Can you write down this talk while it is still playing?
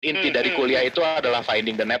Inti dari kuliah itu adalah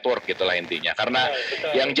finding the network gitulah intinya. Karena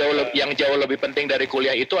yang jauh lebih penting dari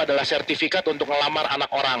kuliah itu adalah sertifikat untuk ngelamar anak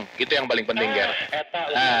orang. Itu yang paling penting, Ger.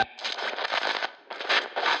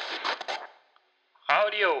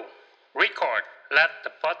 Audio record. Let the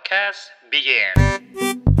podcast begin.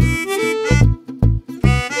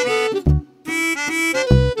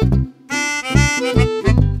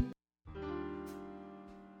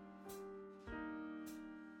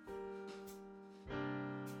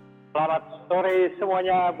 Selamat sore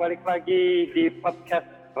semuanya, balik lagi di podcast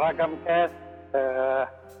Ragamcast.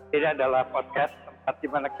 Ini adalah podcast tempat di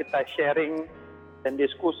mana kita sharing dan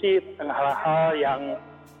diskusi tentang hal-hal yang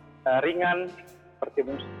ringan seperti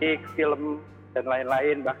musik, film, dan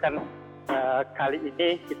lain-lain. Bahkan kali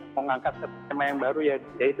ini kita mau ngangkat tema yang baru,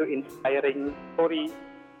 yaitu inspiring story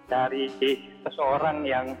dari seseorang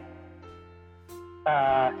yang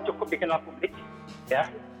cukup dikenal publik. Ya,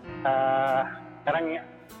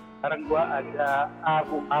 sekarang gua ada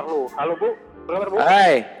Bu Marlo. Halo Bu, kabar Bu?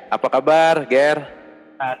 Hai, apa kabar, Ger?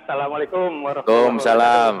 Assalamualaikum warahmatullahi wabarakatuh.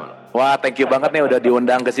 Waalaikumsalam. Wah, thank you banget nih udah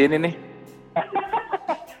diundang ke sini nih.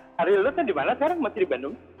 Hari lu tuh di mana sekarang? Masih di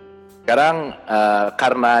Bandung? Sekarang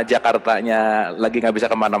karena Jakartanya lagi nggak bisa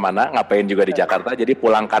kemana-mana, ngapain juga di Jakarta, jadi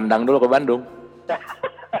pulang kandang dulu ke Bandung.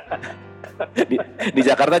 di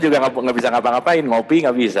Jakarta juga nggak bisa ngapa-ngapain, ngopi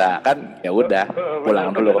nggak bisa, kan? Ya udah,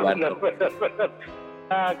 pulang dulu ke Bandung.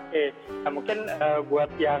 Oke, nah, mungkin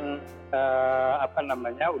buat yang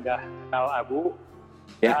udah kenal Abu,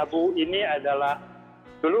 ya. Abu ini adalah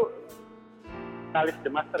dulu finalis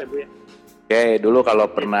The Master ya Bu ya? Oke, dulu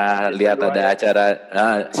kalau pernah lihat ada acara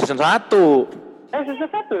season 1. Season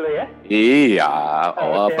 1 loh ya? Iya,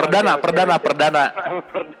 perdana.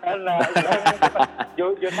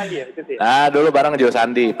 Jo Sandi ya itu sih? Dulu bareng Jo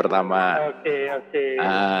Sandi pertama. Oke.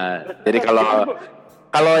 Jadi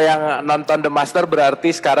kalau yang nonton The Master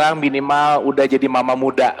berarti sekarang minimal udah jadi mama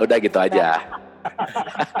muda, udah gitu aja.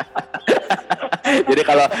 Jadi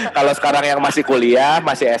kalau sekarang yang masih kuliah,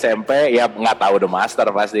 masih SMP, ya nggak tahu The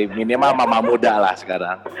Master pasti, minimal mama muda lah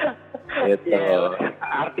sekarang. Gitu. Ya,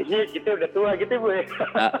 artinya kita udah tua gitu Bu.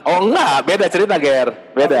 Oh enggak, beda cerita Ger,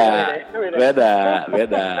 beda.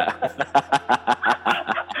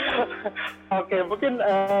 Oke, mungkin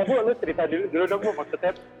Bu lu cerita dulu dong Bu,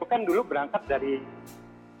 maksudnya bukan dulu berangkat dari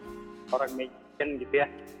orang magician gitu ya.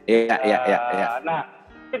 Iya. Nah,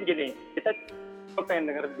 mungkin gini, kita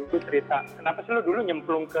pengen denger dulu cerita, kenapa sih lu dulu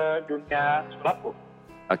nyemplung ke dunia sulap Bu?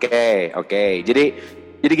 Oke.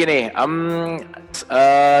 Jadi gini,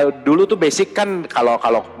 dulu tuh basic kan kalau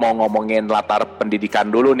mau ngomongin latar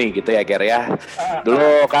pendidikan dulu nih gitu ya Ger ya.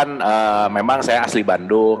 Dulu kan memang saya asli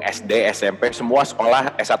Bandung, SD, SMP, semua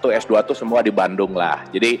sekolah S1, S2 tuh semua di Bandung lah.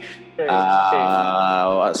 Jadi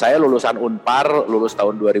saya lulusan Unpar, lulus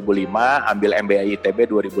tahun 2005, ambil MBA ITB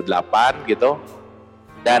 2008 gitu.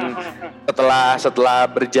 Dan setelah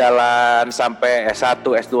berjalan sampai S1,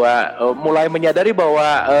 S2, mulai menyadari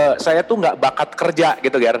bahwa saya tuh nggak bakat kerja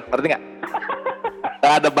gitu, Ger. Ngerti nggak?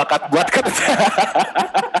 Nggak ada bakat buat kerja.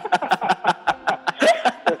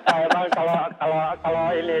 Emang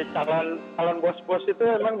kalau ini calon bos-bos itu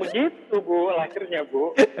emang begitu Bu, lahirnya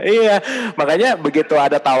Bu. Iya, makanya begitu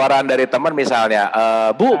ada tawaran dari teman misalnya,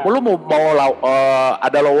 Bu, lu mau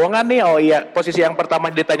ada lowongan nih, oh iya, posisi yang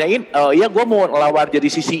pertama ditanyain, iya gue mau ngelamar jadi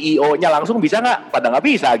si CEO-nya langsung, bisa nggak? Pada nggak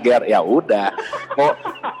bisa, Ger. Ya udah,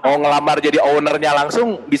 mau ngelamar jadi ownernya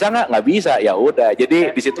langsung, bisa nggak? Nggak bisa, ya udah.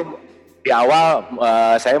 Jadi di situ di awal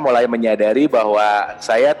saya mulai menyadari bahwa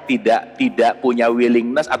saya tidak punya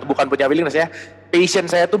willingness, atau bukan punya willingness ya, passion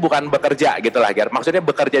saya tuh bukan bekerja gitu lah, Ger. Maksudnya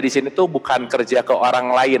bekerja di sini tuh bukan kerja ke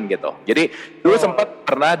orang lain gitu. Jadi dulu sempat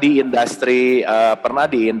pernah di industri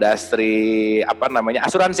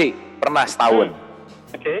asuransi, pernah setahun.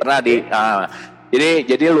 Pernah di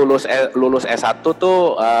jadi lulus S1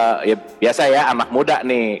 tuh ya biasa ya, anak muda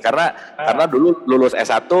nih, karena dulu lulus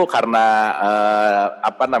S1 karena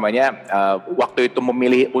waktu itu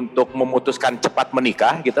memilih untuk memutuskan cepat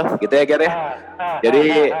menikah gitu ya Ger ya.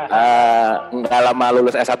 Jadi nggak lama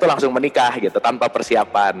lulus S1 langsung menikah gitu tanpa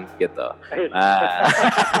persiapan gitu.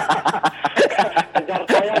 Kejar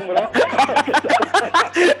tayang Bro.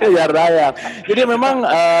 Kejar tayang. Jadi memang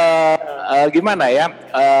gimana ya,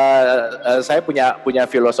 saya punya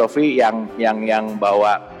filosofi yang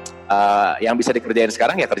bahwa yang bisa dikerjain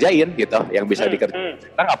sekarang ya kerjain gitu, yang bisa dikerjain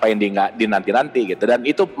sekarang ngapain di nanti gitu. Dan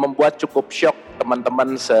itu membuat cukup shock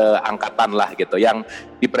teman-teman seangkatan lah gitu, yang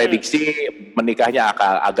diprediksi menikahnya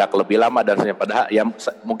agak lebih lama dan padahal ya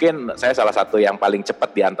mungkin saya salah satu yang paling cepat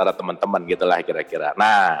di antara teman-teman gitulah kira-kira.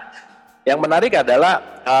 Nah, yang menarik adalah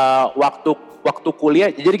waktu kuliah.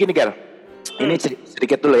 Jadi gini Ger, Ini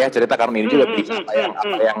sedikit dulu ya cerita karena ini juga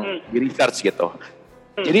apa yang di research gitu.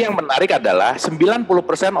 Jadi yang menarik adalah 90%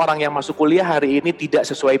 orang yang masuk kuliah hari ini tidak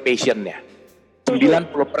sesuai passionnya.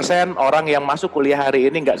 90% orang yang masuk kuliah hari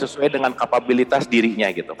ini nggak sesuai dengan kapabilitas dirinya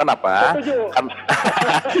gitu. Kenapa?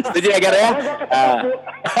 Setuju ya Ger ya?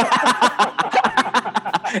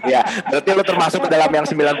 Ya, berarti lo termasuk ke dalam yang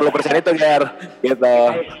 90% itu Ger, gitu.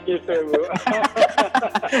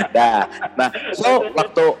 Nah, so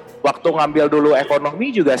waktu ngambil dulu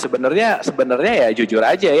ekonomi juga sebenarnya ya jujur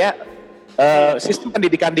aja ya. Sistem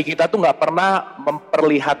pendidikan di kita tuh nggak pernah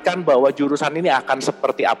memperlihatkan bahwa jurusan ini akan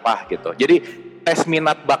seperti apa gitu. Jadi tes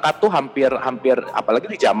minat bakat tuh hampir apalagi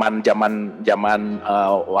di zaman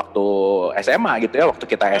waktu SMA gitu ya, waktu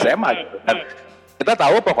kita SMA gitu. Dan kita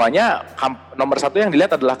tahu pokoknya nomor satu yang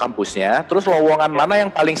dilihat adalah kampusnya, terus lowongan mana yang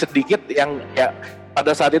paling sedikit yang ya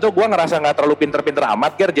pada saat itu gue ngerasa nggak terlalu pinter-pinter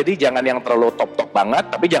amat Ger, jadi jangan yang terlalu top banget,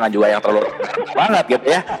 tapi jangan juga yang terlalu banget gitu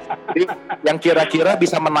ya. Jadi yang kira-kira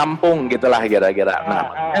bisa menampung gitulah kira-kira. Nah,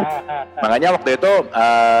 makanya waktu itu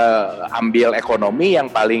ambil ekonomi yang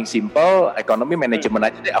paling simple, ekonomi manajemen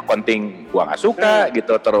aja deh, accounting gue nggak suka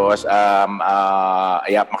gitu. Terus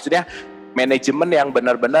ya maksudnya manajemen yang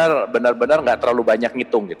benar-benar nggak terlalu banyak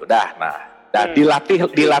ngitung gitu. Nah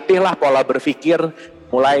dilatihlah pola berpikir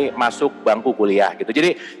mulai masuk bangku kuliah gitu.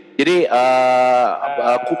 Jadi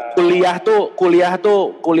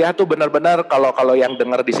kuliah tuh benar-benar kalau yang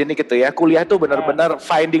dengar di sini gitu ya, kuliah tuh benar-benar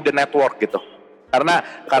finding the network gitu. Karena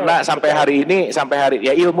sampai hari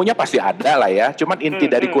ya ilmunya pasti ada lah ya. Cuman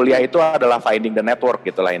inti dari kuliah itu adalah finding the network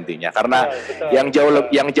gitulah intinya. Karena yang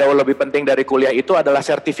jauh lebih penting dari kuliah itu adalah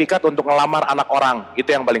sertifikat untuk ngelamar anak orang.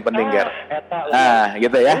 Itu yang paling penting, Ger. Nah,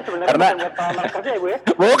 gitu ya. Karena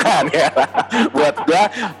bukan ya.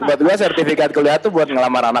 buat gua sertifikat kuliah itu buat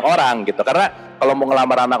ngelamar anak orang gitu. Karena kalau mau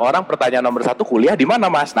ngelamar anak orang, pertanyaan nomor 1, kuliah di mana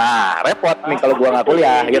Mas? Nah, repot nih kalau gua nggak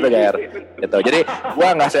kuliah gitu, Ger. Gitu. Jadi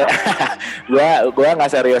gua nggak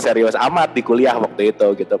serius amat di kuliah waktu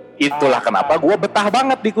itu gitu. Itulah kenapa gua betah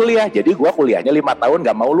banget di kuliah. Jadi gua kuliahnya 5 tahun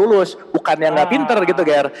nggak mau lulus. Bukannya nggak pinter gitu,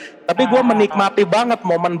 Ger. Tapi gua menikmati banget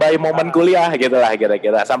momen by momen kuliah gitu lah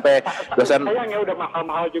kira-kira. Sampai dosen sayangnya udah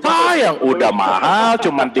mahal-mahal juga. Sayang udah mahal,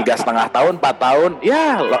 cuman 3,5 tahun, 4 tahun.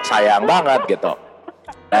 Ya sayang banget gitu.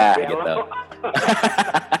 Nah gitu.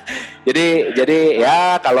 jadi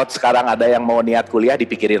ya kalau sekarang ada yang mau niat kuliah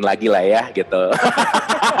dipikirin lagi lah ya gitu.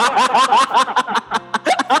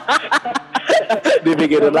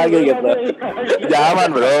 Dipikirin lagi gitu. Jangan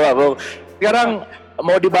bro. Sekarang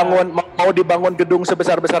mau dibangun gedung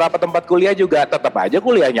sebesar-besar apa tempat kuliah juga tetap aja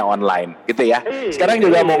kuliahnya online gitu ya. Sekarang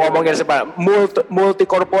juga mau ngomongin multi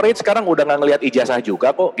corporate sekarang udah nggak ngelihat ijazah juga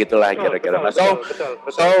kok gitulah kira-kira.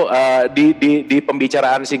 Di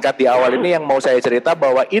pembicaraan singkat di awal ini yang mau saya cerita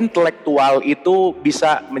bahwa intelektual itu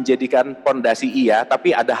bisa menjadikan fondasi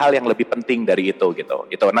tapi ada hal yang lebih penting dari itu gitu.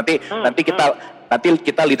 Nanti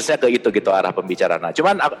kita leadsnya ke itu gitu arah pembicaraan. Nah,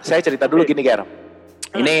 cuman saya cerita dulu gini Ger.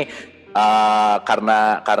 Ini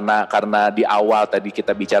karena di awal tadi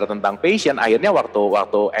kita bicara tentang passion, akhirnya waktu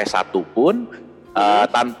S1 pun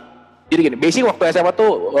jadi gini, basic waktu SMA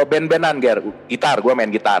tuh band-bandan gitar, gue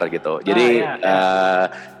main gitar gitu. Jadi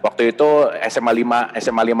waktu itu SMA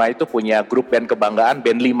 5 itu punya grup band kebanggaan,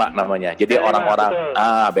 band 5 namanya. Jadi orang-orang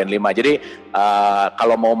band 5. Jadi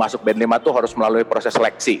kalau mau masuk band 5 tuh harus melalui proses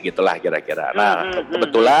seleksi gitulah kira-kira. Nah,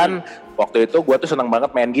 kebetulan waktu itu gue tuh senang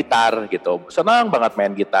banget main gitar gitu. Senang banget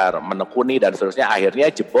main gitar, menekuni dan seterusnya.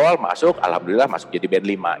 Akhirnya jebol alhamdulillah masuk jadi band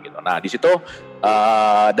 5 gitu. Nah, di situ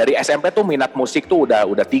dari SMP tuh minat musik tuh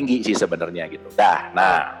udah tinggi sih sebenarnya gitu.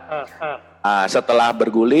 Setelah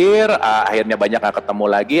bergulir, akhirnya banyak gak ketemu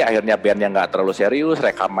lagi, akhirnya bandnya gak terlalu serius,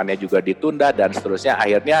 rekamannya juga ditunda dan seterusnya.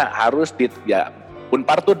 Akhirnya harus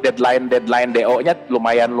Unpar tuh deadline DO-nya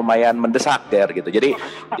lumayan mendesak gitu. Jadi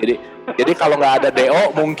kalau nggak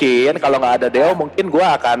ada DO mungkin gue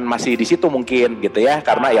akan masih di situ mungkin gitu ya,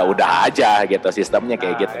 karena ya udah aja gitu sistemnya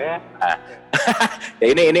kayak gitu. Nah, ya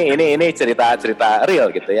ini cerita real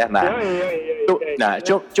gitu ya.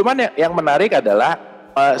 Cuman yang menarik adalah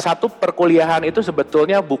satu perkuliahan itu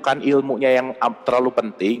sebetulnya bukan ilmunya yang terlalu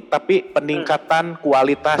penting, tapi peningkatan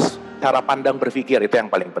kualitas cara pandang berpikir itu yang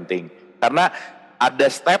paling penting. Karena ada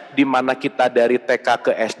step di mana kita dari TK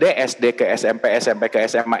ke SD, SD ke SMP, SMP ke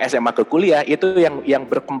SMA, SMA ke kuliah, itu yang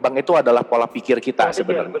berkembang itu adalah pola pikir kita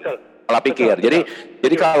sebenarnya. Pola pikir.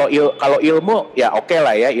 Jadi kalau ilmu ya oke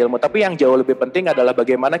lah ya ilmu, tapi yang jauh lebih penting adalah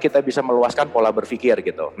bagaimana kita bisa meluaskan pola berpikir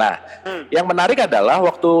gitu. Nah, yang menarik adalah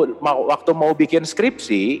waktu mau bikin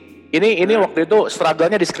skripsi, ini waktu itu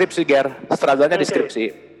struggle-nya di skripsi, Ger. Struggle-nya di skripsi.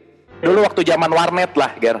 Dulu waktu zaman warnet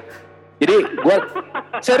lah, Ger. Jadi gue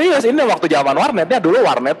serius, ini waktu zaman warnetnya, dulu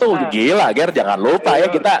warnet tuh gila Ger, jangan lupa ya,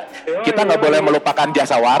 kita nggak boleh melupakan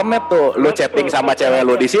jasa warnet tuh. Lu chatting sama cewek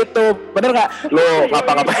lu di situ, bener nggak? Lu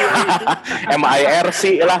ngapa-ngapain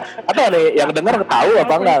MIRC lah, atau nih yang denger tahu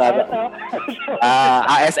apa enggak?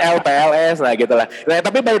 ASL, PLS, nah gitulah. Nah,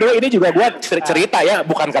 tapi by the way ini juga gue cerita ya,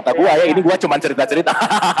 bukan kata gue ya, ini gue cuma cerita-cerita.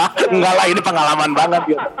 Enggak lah, ini pengalaman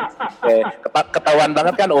banget gitu. Oke, ketahuan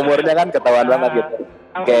banget kan umurnya kan, ketahuan banget gitu.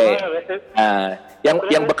 Oke, nah,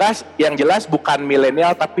 yang bekas, yang jelas bukan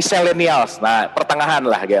milenial tapi selenials. Nah, pertengahan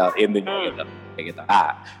lah, Gel, intinya gitu. Kayak gitu.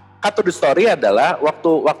 Nah, cut to the story adalah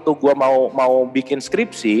waktu gue mau bikin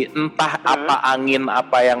skripsi, entah apa angin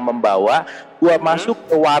apa yang membawa, gue masuk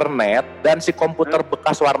ke warnet dan si komputer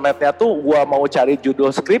bekas warnetnya tuh gue mau cari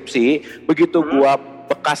judul skripsi, begitu gue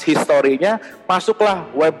bekas historinya,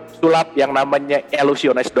 masuklah web sulap yang namanya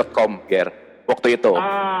illusionist.com, Ger. Waktu itu.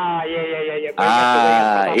 Iya.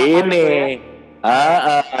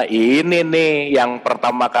 Ini nih yang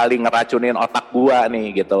pertama kali ngeracunin otak gua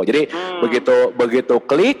nih gitu. Jadi begitu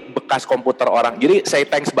klik bekas komputer orang. Jadi saya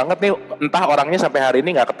thanks banget nih, entah orangnya sampai hari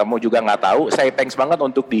ini nggak ketemu juga nggak tahu. Saya thanks banget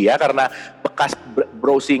untuk dia karena bekas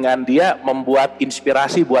browsingan dia membuat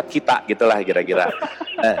inspirasi buat kita gitulah kira-kira.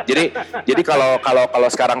 Nah, jadi kalau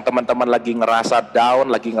sekarang teman-teman lagi ngerasa down,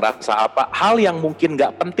 lagi ngerasa apa, hal yang mungkin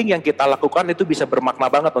nggak penting yang kita lakukan itu bisa bermakna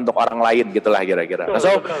banget untuk orang lain gitulah kira-kira.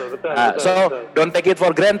 So don't take it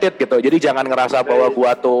for granted gitu. Jadi jangan ngerasa bahwa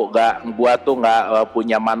gua tuh nggak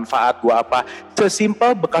punya manfaat, gua apa.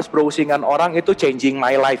 Sesimpel bekas browsingan orang itu changing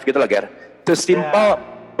my life gitu loh, Ger. Sesimpel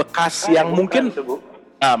bekas yang mungkin.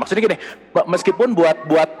 Nah, maksudnya gini, meskipun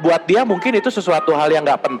buat dia mungkin itu sesuatu hal yang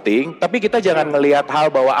nggak penting, tapi kita jangan ngelihat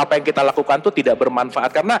hal bahwa apa yang kita lakukan tuh tidak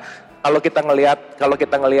bermanfaat, karena kalau kita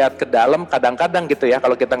ngelihat ke dalam, kadang-kadang gitu ya,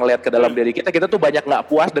 kalau kita ngelihat ke dalam diri kita tuh banyak nggak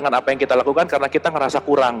puas dengan apa yang kita lakukan karena kita ngerasa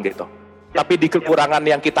kurang gitu. Tapi di kekurangan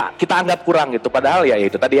yang kita anggap kurang gitu, padahal ya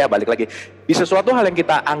itu tadi ya, balik lagi di sesuatu hal yang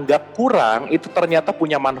kita anggap kurang itu ternyata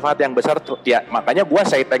punya manfaat yang besar ya. Makanya gue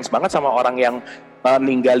say thanks banget sama orang yang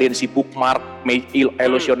ninggalin si bookmark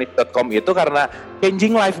illusionist.com itu karena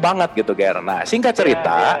changing life banget gitu, Ger. Nah, singkat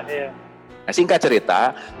cerita,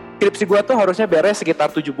 skripsi gue tuh harusnya beres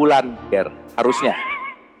sekitar 7 bulan, Ger, harusnya.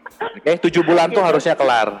 Oke, 7 bulan tuh harusnya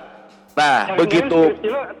kelar. Nah, begitu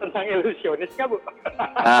tentang ilusionis kan, Bu?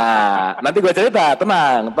 Nah, nanti gue cerita,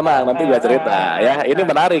 tenang, nanti gue cerita ya. Ini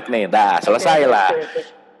menarik nih. Dah, selesai lah.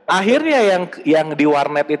 Akhirnya yang di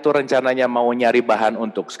warnet itu rencananya mau nyari bahan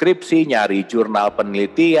untuk skripsi, nyari jurnal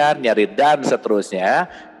penelitian, nyari dan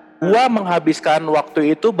seterusnya. Gua menghabiskan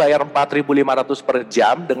waktu itu bayar 4.500 per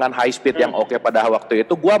jam dengan high speed yang oke pada waktu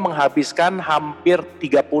itu. Gua menghabiskan hampir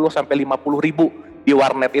 30 sampai 50 ribu di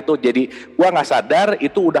warnet itu. Jadi gua nggak sadar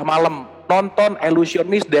itu udah malam, nonton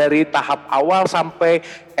Illusionist dari tahap awal sampai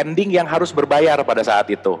ending yang harus berbayar pada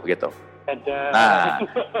saat itu gitu. Nah,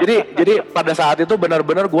 jadi pada saat itu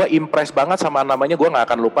benar-benar gue impress banget sama namanya, gue nggak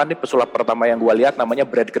akan lupa nih pesulap pertama yang gue lihat namanya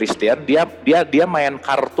Brad Christian. Dia main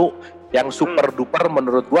kartu yang super duper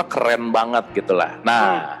menurut gue keren banget gitulah.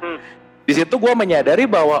 Nah, di situ gue menyadari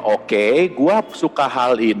bahwa oke, gue suka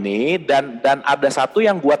hal ini dan ada satu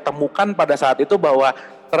yang gue temukan pada saat itu bahwa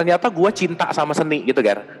ternyata gue cinta sama seni gitu,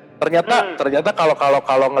 Ger. Ternyata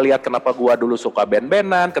kalau ngelihat kenapa gua dulu suka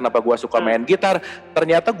band-bandan, kenapa gua suka main gitar,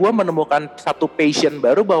 ternyata gua menemukan satu passion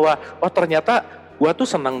baru bahwa ternyata gua tuh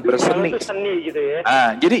senang berseni. Seni gitu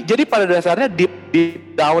ya. Jadi pada dasarnya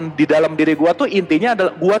deep down di dalam diri gua tuh intinya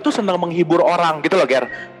adalah gua tuh senang menghibur orang gitu loh, Ger.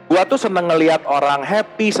 Gua tuh seneng ngelihat orang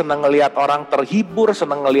happy, seneng ngelihat orang terhibur,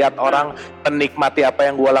 seneng ngelihat orang menikmati apa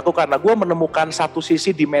yang gua lakukan. Nah, gua menemukan satu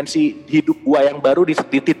sisi dimensi hidup gua yang baru di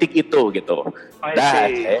titik itu gitu.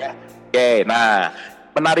 Oke, nah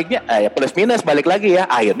menariknya ya plus minus balik lagi ya.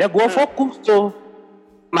 Akhirnya gua fokus tuh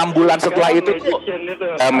 6 bulan setelah itu tuh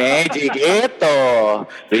magic itu,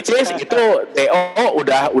 which is itu TO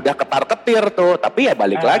udah ketar-ketir tuh. Tapi ya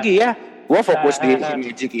balik lagi ya, gua fokus di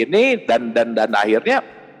magic ini dan akhirnya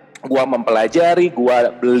gua mempelajari,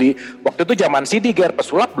 gua beli. Waktu itu zaman CD, Ger,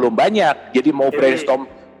 pesulap belum banyak. Jadi mau brainstorm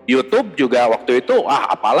YouTube juga waktu itu,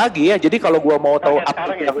 apalagi ya. Jadi kalau gua mau tahu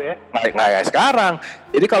apa yang nggak sekarang.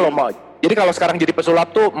 Jadi kalau sekarang jadi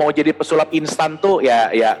pesulap tuh mau jadi pesulap instan tuh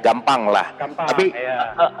ya gampang lah. Tapi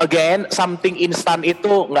again something instan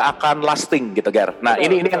itu nggak akan lasting gitu, Ger. Nah,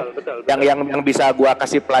 ini yang bisa gua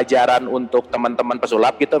kasih pelajaran untuk teman-teman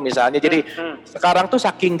pesulap gitu misalnya. Jadi sekarang tuh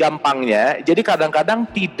saking gampangnya, jadi kadang-kadang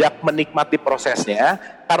tidak menikmati prosesnya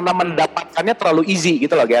karena mendapatkannya terlalu easy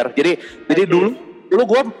gitu loh, Ger. Jadi dulu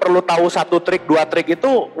gue perlu tahu 1 trik 2 trik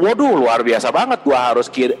itu, waduh luar biasa banget. Gue harus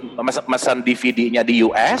mesen DVD-nya di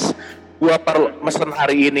US. gua mesen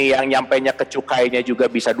hari ini yang nyampainya ke cukainya juga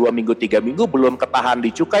bisa 2 minggu 3 minggu belum ketahan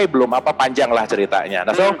di cukai, belum apa, panjang lah ceritanya.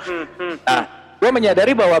 Nah gue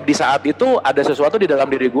menyadari bahwa di saat itu ada sesuatu di dalam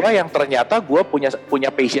diri gue yang ternyata gue punya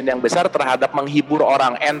passion yang besar terhadap menghibur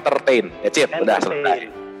orang, entertain. That's it, udah selesai.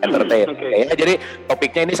 Entertain. Okay. Ya, jadi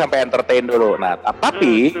topiknya ini sampai entertain dulu. Nah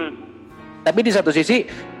tapi di satu sisi,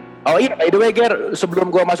 oh iya, by the way Ger, sebelum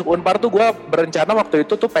gue masuk Unpar tuh gue berencana waktu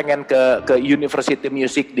itu tuh pengen ke University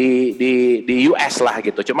Music di US lah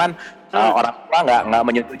gitu. Cuman orang tua nggak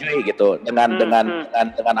menyetujui gitu dengan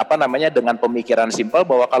apa namanya, dengan pemikiran simpel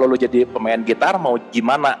bahwa kalau lu jadi pemain gitar mau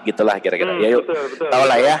gimana gitulah kira-kira. Ya yuk, tau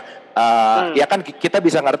lah ya. Ya kan kita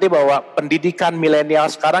bisa ngerti bahwa pendidikan milenial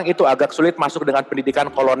sekarang itu agak sulit masuk dengan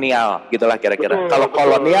pendidikan kolonial gitulah kira-kira. Kalau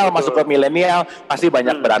kolonial masuk ke milenial pasti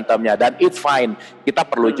banyak berantemnya, dan it's fine. Kita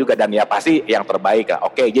perlu juga, dan ya pasti yang terbaik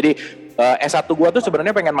lah. Oke, jadi S1 gua tuh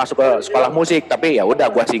sebenarnya pengen masuk ke sekolah musik, tapi ya udah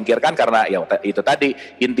gua singkirkan karena ya itu tadi,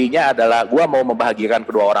 intinya adalah gua mau membahagiakan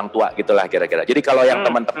kedua orang tua gitulah kira-kira. Jadi kalau yang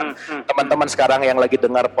teman-teman sekarang yang lagi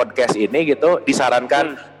dengar podcast ini gitu,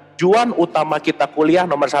 disarankan tujuan utama kita kuliah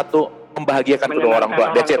nomor 1 membahagiakan kedua orang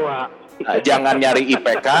tua. That's it. Jangan nyari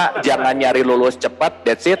IPK, jangan nyari lulus cepat.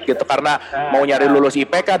 That's it gitu. Karena mau nyari lulus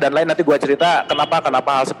IPK dan lain, nanti gue cerita kenapa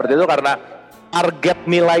hal seperti itu, karena target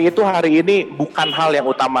nilai itu hari ini bukan hal yang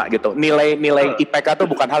utama gitu. Nilai IPK itu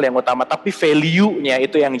bukan hal yang utama, tapi value-nya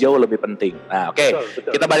itu yang jauh lebih penting. Nah, oke.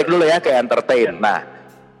 Kita balik dulu ya ke entertain. Nah,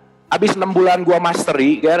 abis 6 bulan gue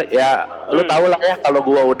mastery, Ger, ya lu tau lah ya kalau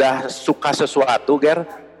gue udah suka sesuatu, Ger,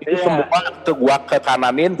 itu semua gua ke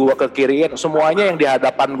kananin, gua ke kiriin, semuanya yang di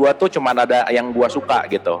hadapan gua tuh cuman ada yang gua suka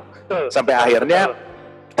gitu. Sampai akhirnya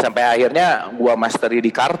gua mastery di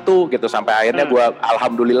kartu gitu, sampai akhirnya gua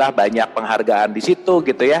alhamdulillah banyak penghargaan di situ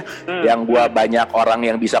gitu ya. Yang gua banyak orang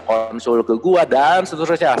yang bisa konsul ke gua dan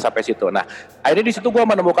seterusnya sampai situ. Nah, akhirnya di situ gua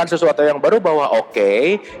menemukan sesuatu yang baru bahwa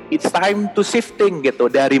oke, it's time to shifting gitu,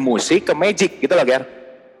 dari musik ke magic gitu loh, Ger.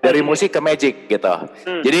 Dari musik ke magic gitu.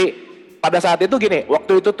 Jadi pada saat itu gini,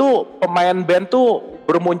 waktu itu tuh pemain band tuh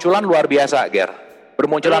bermunculan luar biasa, Ger.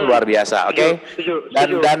 Bermunculan luar biasa, oke?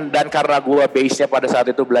 Dan karena gue base-nya pada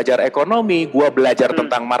saat itu belajar ekonomi, gue belajar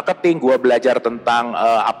tentang marketing, gue belajar tentang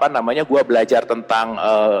gue belajar tentang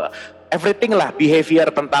everything lah,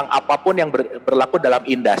 behavior tentang apapun yang berlaku dalam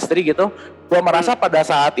industri gitu. Gue merasa pada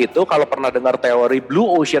saat itu, kalau pernah dengar teori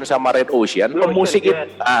Blue Ocean sama Red Ocean,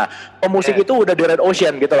 pemusik itu udah di Red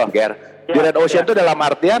Ocean gitu loh, Ger. Di Red Ocean itu dalam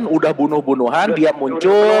artian udah bunuh-bunuhan, dia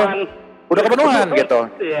muncul, udah kepenuhan gitu.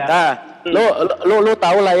 Nah, lu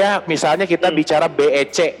tahu lah ya, misalnya kita bicara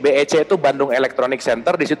BEC itu Bandung Electronic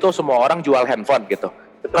Center, di situ semua orang jual handphone gitu.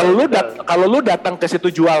 Kalau lu datang ke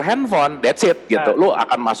situ jual handphone, that's it gitu. Lu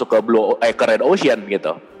akan masuk ke Red Ocean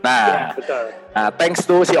gitu. Nah, thanks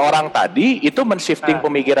to si orang tadi itu men-shifting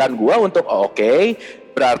pemikiran gua untuk oke,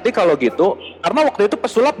 berarti kalau gitu, karena waktu itu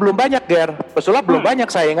pesulap belum banyak, Ger. Pesulap belum banyak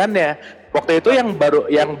saingannya. Waktu itu yang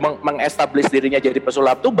meng-establish dirinya jadi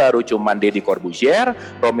pesulap tuh baru cuman Deddy Corbuzier,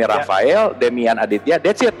 Romy Rafael, Demian Aditya,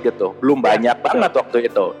 that's it gitu. Belum banyak banget waktu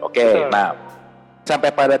itu. Oke, nah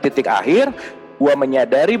sampai pada titik akhir gua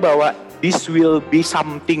menyadari bahwa this will be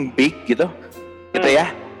something big gitu ya.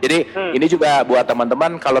 Jadi ini juga buat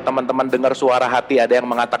teman-teman, kalau teman-teman dengar suara hati ada yang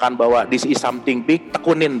mengatakan bahwa this is something big,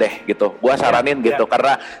 tekunin deh gitu. Gua saranin gitu,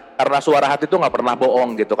 karena suara hati itu nggak pernah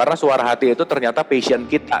bohong gitu. Karena suara hati itu ternyata passion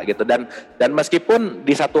kita gitu. Dan meskipun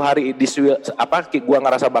di satu hari gua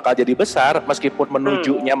ngerasa bakal jadi besar, meskipun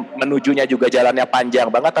menujunya juga jalannya panjang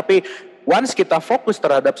banget, tapi once kita fokus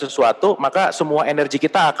terhadap sesuatu, maka semua energi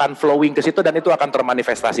kita akan flowing ke situ dan itu akan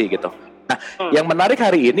termanifestasi gitu. Nah, yang menarik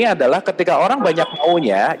hari ini adalah ketika orang banyak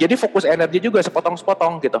maunya, jadi fokus energi juga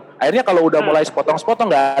sepotong-sepotong gitu. Akhirnya kalau udah mulai sepotong-sepotong,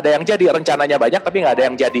 nggak ada yang jadi, rencananya banyak tapi nggak ada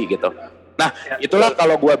yang jadi gitu. Nah, itulah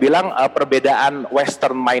kalau gue bilang perbedaan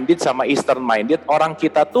Western minded sama Eastern minded. Orang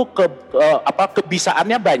kita tuh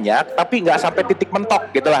kebisaannya banyak, tapi nggak sampai titik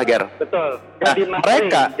mentok gitulah, Ger. Betul. Nah,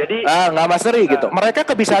 mereka nggak mastery gitu. Mereka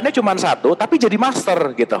kebisaannya cuma satu, tapi jadi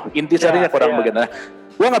master gitu. Intisarinya kurang begitu. Nah,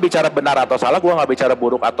 gue nggak bicara benar atau salah, gue nggak bicara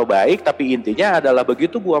buruk atau baik, tapi intinya adalah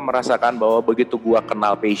begitu gue merasakan bahwa begitu gue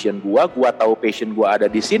kenal passion gue tahu passion gue ada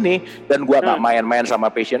di sini, dan gue nggak main-main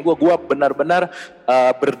sama passion gue benar-benar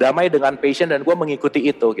berdamai dengan passion dan gue mengikuti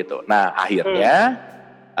itu gitu. Nah, akhirnya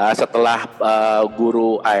setelah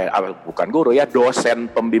dosen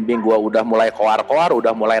pembimbing gue udah mulai koar-koar,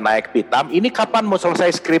 udah mulai naik pitam, ini kapan mau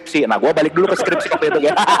selesai skripsi? Nah, gue balik dulu ke skripsi waktu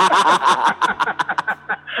itu ya.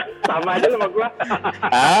 Sama aja sama gua.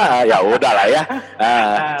 Ya udahlah ya.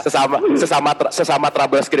 Sesama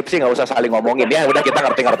trouble skripsi nggak usah saling ngomongin ya. Udah kita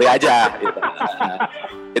ngerti-ngerti aja. Gitu.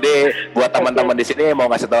 Jadi buat teman-teman di sini mau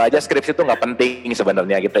ngasih tahu aja skripsi itu nggak penting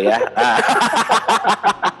sebenarnya gitu ya.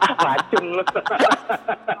 Racun lu.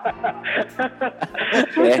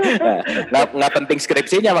 Nggak penting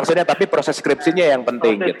skripsinya maksudnya, tapi proses skripsinya yang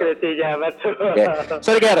penting. Proses gitu. skripsinya betul. Okay.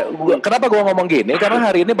 Sorry Ger, kenapa gue ngomong gini? Karena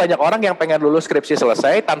hari ini banyak orang yang pengen lulus skripsi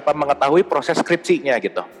selesai tanpa mengetahui proses skripsinya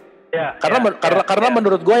gitu. Ya, karena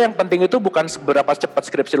menurut gue yang penting itu bukan seberapa cepat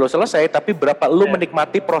skripsi lo selesai, tapi berapa lo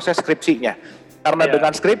menikmati proses skripsinya. Karena dengan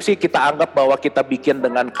skripsi kita anggap bahwa kita bikin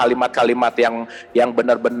dengan kalimat-kalimat yang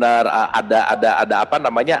benar-benar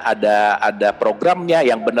ada programnya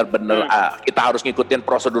yang benar-benar kita harus ngikutin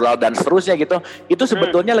prosedural dan seterusnya gitu. Itu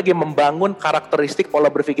sebetulnya lagi membangun karakteristik pola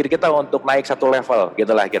berpikir kita untuk naik satu level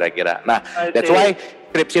gitulah kira-kira. Nah, that's why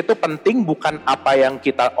skripsi itu penting bukan apa yang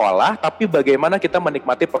kita olah, tapi bagaimana kita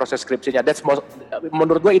menikmati proses skripsinya.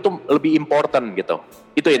 Menurut gue itu lebih important gitu.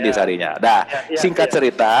 Itu intisarinya. Nah, singkat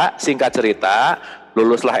cerita,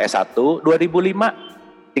 luluslah S1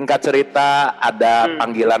 2005. Singkat cerita ada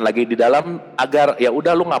panggilan lagi di dalam agar ya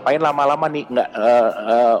udah lu ngapain lama-lama nih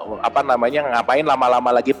ngapain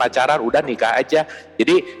lama-lama lagi pacaran, udah nikah aja.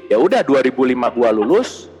 Jadi ya udah 2005 gua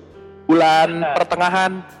lulus, bulan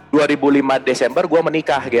pertengahan 2005 Desember gue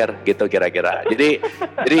menikah gitu kira-kira. Jadi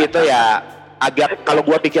itu ya agak, kalau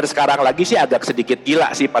gue pikir sekarang lagi sih agak sedikit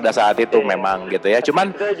gila sih pada saat itu memang gitu ya.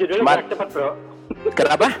 Cuman cepet bro.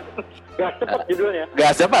 Kenapa? Gak cepet judulnya.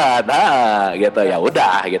 Gak cepet, gitu ya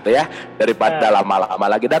udah gitu ya, daripada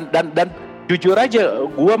lama-lama lagi dan jujur aja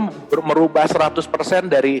gue merubah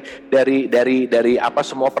 100% dari apa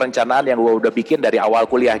semua perencanaan yang gue udah bikin dari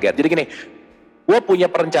awal kuliah Jadi gini, gue punya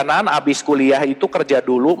perencanaan abis kuliah itu kerja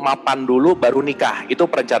dulu, mapan dulu, baru nikah.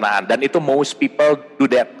 Itu perencanaan dan itu most people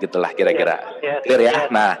do that gitulah kira-kira. Clear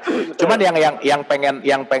ya. Nah, cuman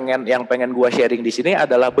yang pengen gue sharing di sini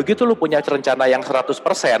adalah begitu lu punya rencana yang 100%,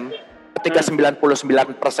 ketika 99%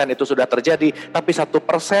 itu sudah terjadi, tapi 1%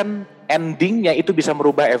 endingnya itu bisa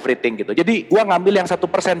merubah everything gitu. Jadi gue ngambil yang 1%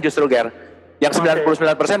 justru yang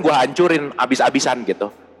 99% gue hancurin abis-abisan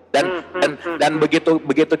gitu. Dan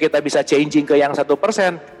begitu kita bisa changing ke yang 1%,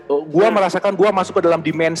 gue merasakan gue masuk ke dalam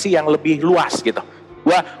dimensi yang lebih luas gitu.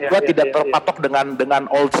 Gue tidak terpatok dengan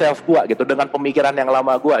old self gue gitu, dengan pemikiran yang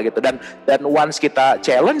lama gue gitu. Dan once kita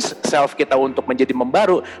challenge self kita untuk menjadi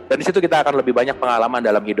membaru, dan di situ kita akan lebih banyak pengalaman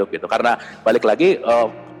dalam hidup gitu. Karena balik lagi,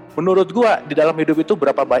 menurut gue di dalam hidup itu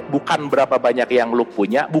bukan berapa banyak yang lu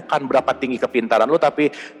punya, bukan berapa tinggi kepintaran lu,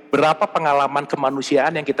 tapi berapa pengalaman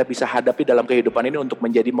kemanusiaan yang kita bisa hadapi dalam kehidupan ini untuk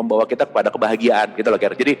membawa kita kepada kebahagiaan gitu loh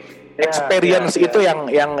Jadi experience itu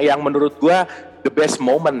yang menurut gue the best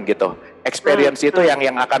moment gitu. Experience itu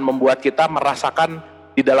yang akan membuat kita merasakan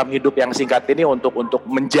di dalam hidup yang singkat ini untuk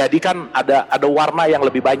menjadikan ada warna yang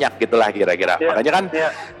lebih banyak gitulah kira-kira. Makanya kan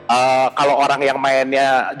kalau orang yang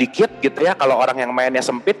mainnya dikit gitu ya, kalau orang yang mainnya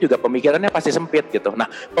sempit juga pemikirannya pasti sempit gitu.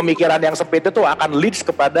 Nah, pemikiran yang sempit itu akan leads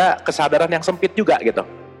kepada kesadaran yang sempit juga gitu.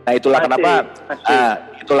 Nah, itulah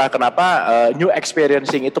kenapa new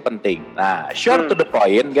experiencing itu penting. Nah, short to the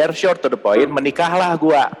point, menikahlah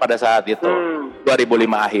gua pada saat itu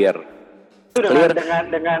 2005 akhir. Itu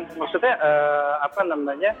dengan maksudnya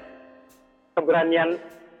keberanian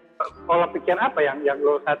pola pikir apa yang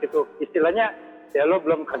lo saat itu istilahnya ya lo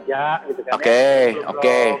belum kerja gitu kan.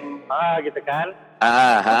 Gitu kan.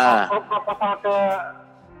 Apa ke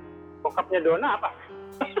bokapnya Dona apa?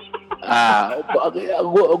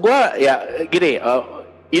 Gue ya gini,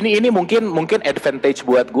 ini mungkin advantage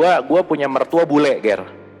buat gue punya mertua bule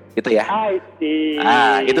gitu ya.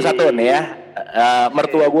 Itu satu nih ya.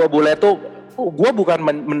 Mertua gue bule tuh, gue bukan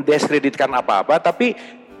mendiskreditkan apa-apa, tapi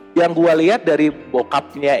yang gue lihat dari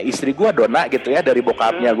bokapnya istri gue Dona gitu ya, dari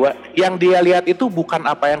bokapnya gue, yang dia lihat itu bukan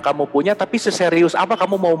apa yang kamu punya, tapi seserius apa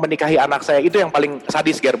kamu mau menikahi anak saya. Itu yang paling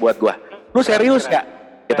sadis buat gue. Lu serius nggak?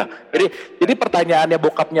 Gitu. Jadi pertanyaannya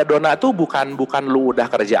bokapnya Dona tuh bukan lu udah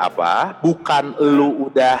kerja apa, bukan lu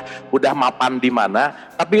udah mapan di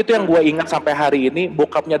mana, tapi itu yang gue ingat sampai hari ini.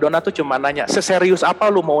 Bokapnya Dona tuh cuma nanya, seserius apa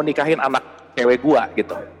lu mau nikahin anak cewek gue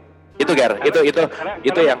gitu. Itu itu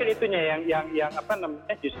yang itunya yang apa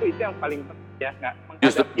namanya, justru itu yang paling penting ya, nggak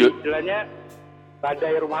justru istilahnya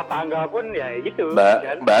badai rumah tangga pun ya gitu.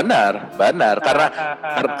 Benar.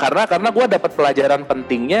 Karena gue dapat pelajaran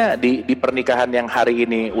pentingnya di pernikahan yang hari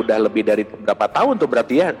ini udah lebih dari berapa tahun tuh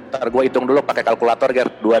berarti ya? Ntar gue hitung dulu pakai kalkulator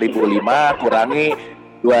 2005 kurangi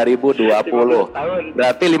 2020. 15 tahun.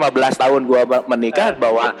 Berarti 15 tahun gue menikah,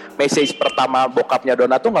 bahwa message pertama bokapnya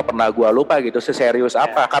Dona tuh nggak pernah gue lupa gitu, seserius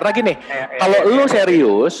apa. Karena gini, kalau lu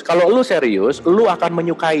serius, lu akan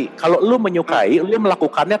menyukai. Kalau lu menyukai, lu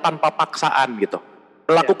melakukannya tanpa paksaan gitu.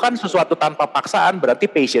 Melakukan sesuatu tanpa paksaan berarti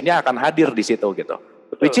passionnya akan hadir di situ gitu.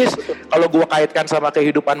 Which is, kalau gue kaitkan sama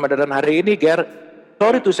kehidupan modern hari ini, Ger,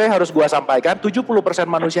 sorry tuh saya harus gue sampaikan, 70%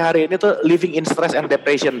 manusia hari ini tuh living in stress and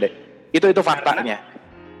depression deh. Itu faktanya.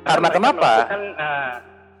 Karena kenapa?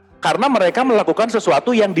 Karena mereka melakukan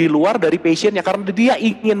sesuatu yang di luar dari passionnya. Karena dia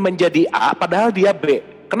ingin menjadi A, padahal dia B.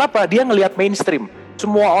 Kenapa? Dia ngelihat mainstream.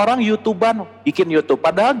 Semua orang YouTuber bikin YouTube,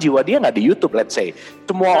 padahal jiwa dia nggak di YouTube, let's say.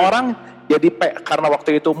 Semua orang jadi karena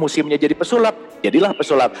waktu itu musimnya jadi pesulap, jadilah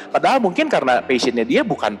pesulap. Padahal mungkin karena passionnya dia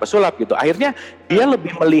bukan pesulap gitu. Akhirnya dia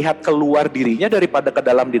lebih melihat keluar dirinya daripada ke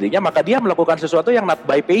dalam dirinya, maka dia melakukan sesuatu yang not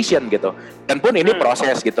by passion gitu. Dan pun ini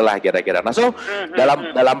proses gitulah kira-kira. Nah, so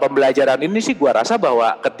dalam pembelajaran ini sih gua rasa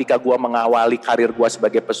bahwa ketika gua mengawali karir gua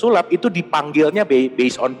sebagai pesulap itu dipanggilnya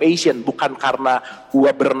based on passion, bukan karena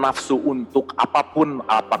gua bernafsu untuk apapun,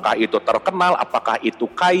 apakah itu terkenal, apakah itu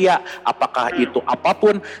kaya, apakah itu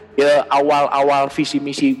apapun. Ya, awal visi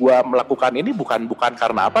misi gue melakukan ini bukan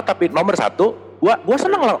karena apa, tapi nomor satu gue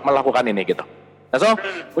senang melakukan ini gitu. Nah, so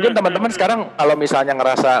mungkin teman-teman sekarang kalau misalnya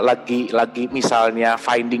ngerasa lagi misalnya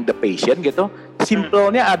finding the passion gitu,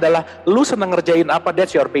 simpelnya adalah lu senang ngerjain apa,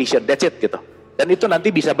 that's your passion, that's it gitu. Dan itu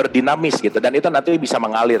nanti bisa berdinamis gitu, dan itu nanti bisa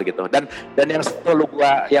mengalir gitu. Dan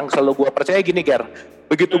yang selalu gua percaya gini, Ger,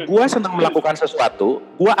 begitu gua senang melakukan sesuatu,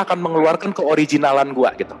 gua akan mengeluarkan keoriginalan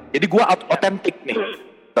gua gitu. Jadi gua otentik nih.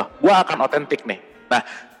 Tuh, gue akan otentik nih. Nah,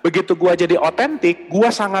 begitu gue jadi otentik, gue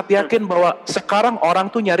sangat yakin bahwa sekarang orang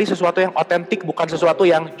tuh nyari sesuatu yang otentik, bukan sesuatu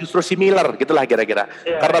yang justru similar, gitulah kira-kira.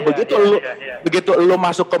 Karena begitu lu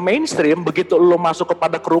masuk ke mainstream, begitu lu masuk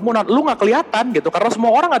kepada kerumunan, lu nggak kelihatan gitu, karena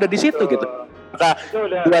semua orang ada di situ gitu. Maka itu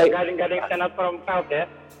udah gading-gading stand out from crowd ya.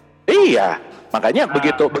 Iya, makanya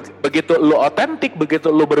begitu lu otentik, begitu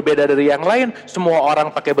lu berbeda dari yang lain, semua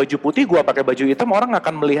orang pakai baju putih, gua pakai baju hitam, orang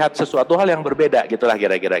akan melihat sesuatu hal yang berbeda, gitulah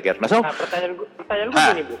kira-kira. Nah, so, pertanyaan gue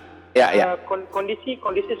gini, Bu. Ya. Kondisi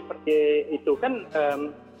seperti itu kan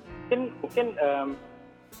mungkin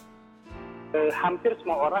hampir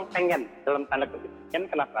semua orang pengen, dalam tanda kutip pengen.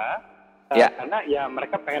 Kenapa? Karena ya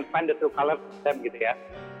mereka pengen find the true color them gitu ya.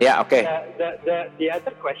 Ya, oke. The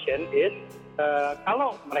other question is,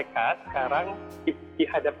 kalau mereka sekarang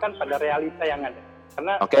dihadapkan pada realita yang ada,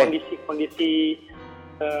 karena kondisi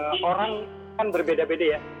orang kan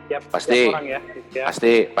berbeda-beda ya, tiap orang ya.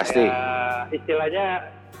 Pasti. Istilahnya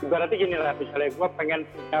ibaratnya gini lah, misalnya gue pengen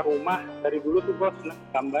punya rumah dari dulu tuh gue seneng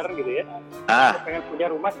gambar gitu ya. Gue pengen punya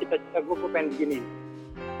rumah, cita-cita gue pengen begini.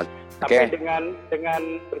 Tapi dengan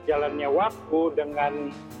berjalannya waktu, dengan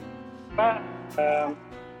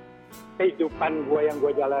kehidupan gue yang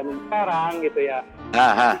gue jalanin sekarang gitu ya,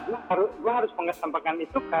 gue harus mengesampingkan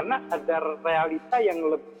itu karena ada realita yang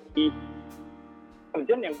lebih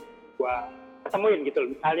urgent yang gue ketemuin gitu,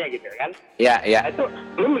 misalnya gitu kan. Iya. Itu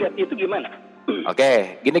lu melihat itu gimana?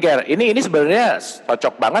 Oke, gini Ger, ini sebenarnya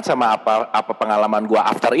cocok banget sama apa pengalaman gue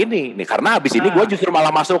after ini nih, karena abis ini gue justru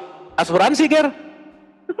malah masuk asuransi, Ger.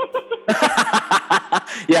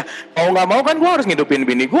 Ya mau nggak mau kan gue harus ngidupin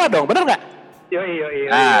bini gue dong, bener nggak?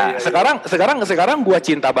 Iya. Sekarang gue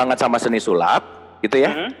cinta banget sama seni sulap, gitu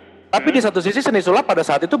ya. Tapi di satu sisi seni sulap pada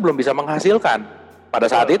saat itu belum bisa menghasilkan pada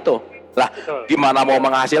saat itu. Lah, gimana mau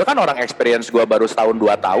menghasilkan, orang experience gue baru setahun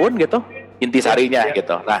 2 tahun gitu, intisarinya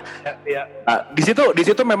gitu. Nah, di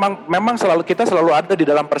situ memang kita selalu ada di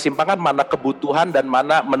dalam persimpangan mana kebutuhan dan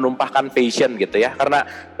mana menumpahkan passion gitu ya. Karena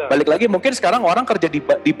balik lagi mungkin sekarang orang kerja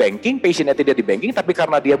di banking, passionnya tidak di banking, tapi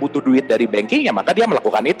karena dia butuh duit dari banking ya maka dia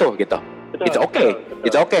melakukan itu gitu. It's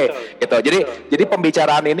okay gitu. Jadi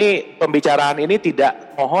pembicaraan ini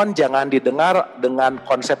tidak, mohon jangan didengar dengan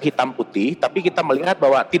konsep hitam putih, tapi kita melihat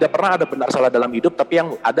bahwa tidak pernah ada benar salah dalam hidup, tapi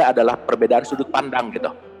yang ada adalah perbedaan sudut pandang gitu.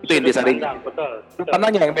 Itu intisarinya. Sudut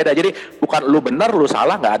pandangnya yang beda. Jadi bukan lu benar, lu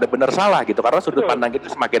salah, nggak ada benar salah gitu. Karena sudut pandang kita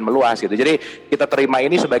semakin meluas gitu. Jadi kita terima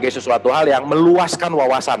ini sebagai sesuatu hal yang meluaskan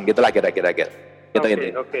wawasan gitulah kira-kira. Gitu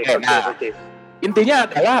intinya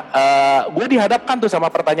adalah gue dihadapkan tuh sama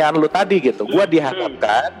pertanyaan lu tadi gitu. Gue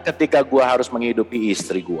dihadapkan ketika gue harus menghidupi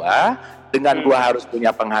istri gue, dengan gue harus punya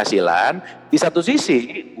penghasilan. Di satu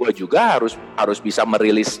sisi gue juga harus bisa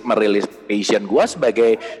merilis passion gue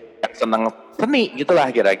sebagai yang senang seni gitulah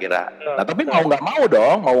kira-kira. Nah tapi mau nggak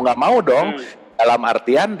mau dong.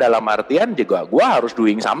 Dalam artian juga gue harus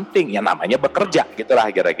doing something, yang namanya bekerja gitulah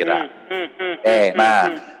kira-kira.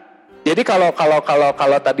 Jadi kalau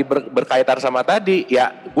tadi berkaitan sama tadi, ya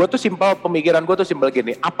gue tuh simpel, pemikiran gue tuh simpel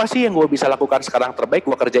gini, apa sih yang gue bisa lakukan sekarang terbaik,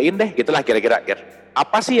 gue kerjain deh, gitulah kira-kira.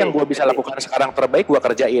 Apa sih yang gue bisa lakukan sekarang terbaik, gue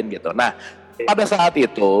kerjain gitu. Nah, pada saat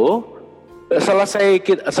itu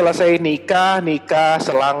selesai nikah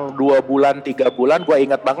selang 2 bulan 3 bulan, gue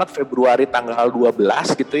ingat banget Februari tanggal 12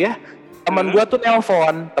 gitu ya. Teman gue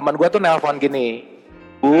tuh nelpon gini,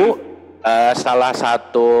 Bu, salah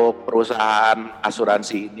satu perusahaan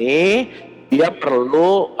asuransi ini dia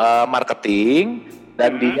perlu marketing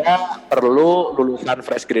dan dia perlu lulusan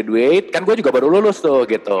fresh graduate, kan gue juga baru lulus tuh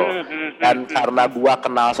gitu. Dan karena gue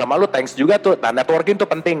kenal sama lu, thanks juga tuh. Nah, networking tuh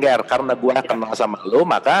penting, Ger. Karena gue kenal sama lu,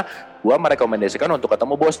 maka gue merekomendasikan untuk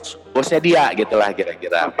ketemu bosnya dia gitulah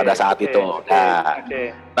kira-kira pada saat itu.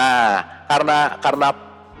 Nah, karena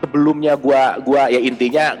sebelumnya gua ya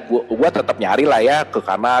intinya gua tetap nyari lah ya ke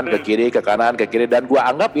kanan ke kiri dan gua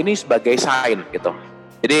anggap ini sebagai sign gitu.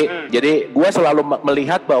 Jadi gua selalu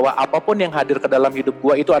melihat bahwa apapun yang hadir ke dalam hidup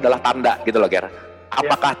gua itu adalah tanda gitu loh, Ger.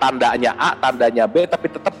 Apakah tandanya A, tandanya B, tapi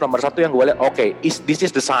tetap nomor satu yang gua lihat, this is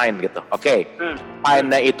the sign gitu.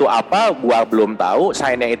 Sign-nya itu apa gua belum tahu,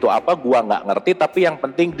 sign-nya itu apa gua nggak ngerti, tapi yang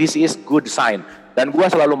penting this is good sign. Dan gue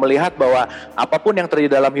selalu melihat bahwa apapun yang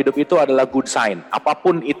terjadi dalam hidup itu adalah good sign,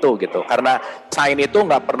 apapun itu gitu. Karena sign itu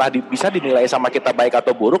nggak pernah bisa dinilai sama kita baik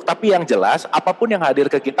atau buruk, tapi yang jelas apapun yang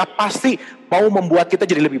hadir ke kita pasti mau membuat kita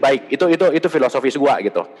jadi lebih baik. Itu filosofis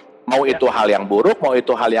gue gitu. Mau itu hal yang buruk, mau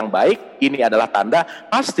itu hal yang baik, ini adalah tanda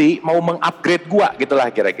pasti mau mengupgrade gue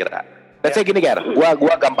gitulah kira-kira. Dan saya gini, Ger,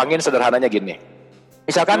 gue gampangin sederhananya gini.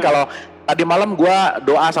 Misalkan kalau tadi malam gue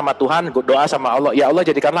doa sama Tuhan, gue doa sama Allah, ya Allah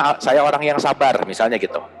jadikanlah saya orang yang sabar, misalnya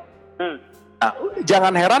gitu. Nah, jangan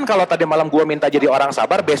heran kalau tadi malam gue minta jadi orang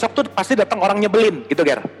sabar, besok tuh pasti datang orang nyebelin gitu,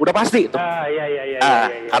 Ger. Udah pasti itu.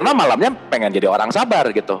 Karena malamnya pengen jadi orang sabar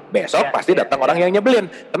gitu. Besok pasti datang orang yang nyebelin.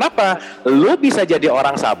 Kenapa? Lu bisa jadi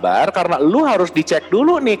orang sabar karena lu harus dicek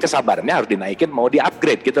dulu nih kesabarannya, harus dinaikin, mau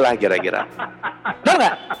di-upgrade gitulah kira-kira. Benar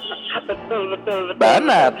nggak? Betul.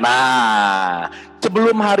 Benar. Nah,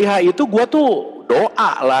 sebelum hari H itu gue tuh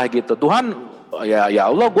doa lah gitu. Tuhan, ya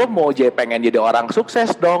Allah, gue mau pengen jadi orang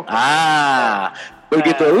sukses dong.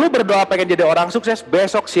 Begitu lu berdoa pengen jadi orang sukses,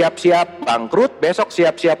 besok siap-siap bangkrut, besok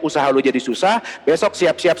siap-siap usaha lu jadi susah, besok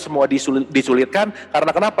siap-siap semua disulitkan.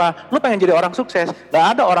 Karena kenapa? Lu pengen jadi orang sukses. Gak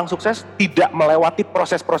ada orang sukses tidak melewati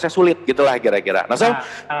proses-proses sulit gitulah kira-kira.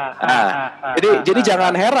 Jadi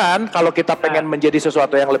jangan heran kalau kita pengen menjadi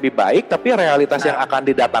sesuatu yang lebih baik, tapi realitas yang akan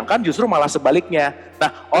didatangkan justru malah sebaliknya.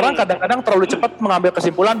 Nah, orang kadang-kadang terlalu cepat mengambil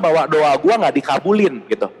kesimpulan bahwa doa gua nggak dikabulin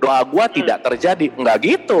gitu, doa gua tidak terjadi. Enggak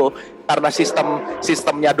gitu. Karena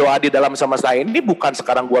sistemnya doa di dalam semesta ini bukan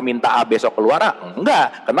sekarang gua minta A besok keluar A.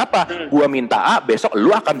 Enggak. Kenapa? Gua minta A besok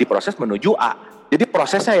lu akan diproses menuju A. Jadi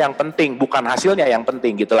prosesnya yang penting, bukan hasilnya yang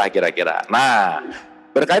penting gitulah kira-kira. Nah,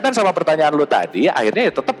 berkaitan sama pertanyaan lu tadi,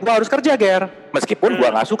 akhirnya ya tetap gua harus kerja, Ger. Meskipun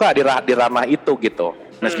gua nggak suka di ranah itu gitu.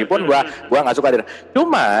 Meskipun gua nggak suka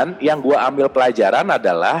cuman yang gua ambil pelajaran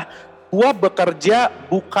adalah gua bekerja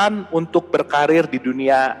bukan untuk berkarir di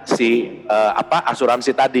dunia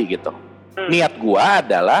asuransi tadi gitu. Niat gua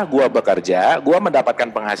adalah gua bekerja, gua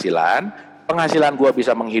mendapatkan penghasilan gua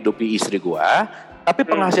bisa menghidupi istri gua, tapi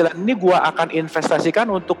penghasilan ini gua akan investasikan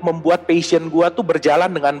untuk membuat passion gua tuh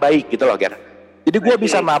berjalan dengan baik gitu loh, Ger. Jadi gue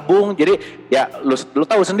bisa nabung. Jadi ya lu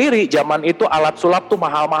tahu sendiri zaman itu alat sulap tuh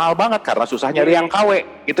mahal-mahal banget karena susah nyari yang KW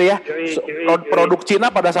gitu ya. Produk Cina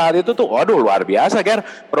pada saat itu tuh waduh luar biasa, Ger.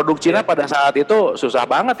 Produk Cina pada saat itu susah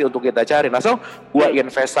banget ya untuk kita cari. Nah, gue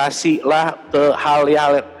investasi lah ke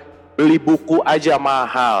hal-hal, beli buku aja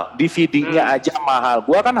mahal, DVD-nya aja mahal.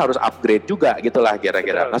 Gue kan harus upgrade juga gitulah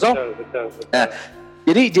kira-kira. Nah,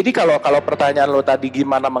 Jadi kalau pertanyaan lo tadi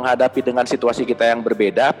gimana menghadapi dengan situasi kita yang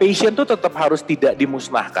berbeda, passion tuh tetap harus tidak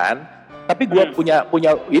dimusnahkan. Tapi gue punya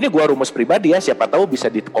ini gue rumus pribadi ya, siapa tahu bisa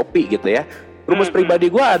di-copy gitu ya. Rumus pribadi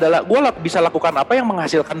gue adalah gue bisa lakukan apa yang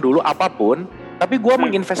menghasilkan dulu apapun, tapi gue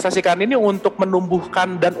menginvestasikan ini untuk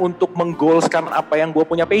menumbuhkan dan untuk menggoalskan apa yang gue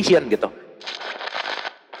punya passion gitu.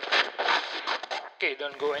 Okay,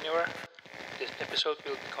 don't go anywhere. This episode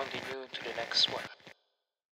will continue to the next one.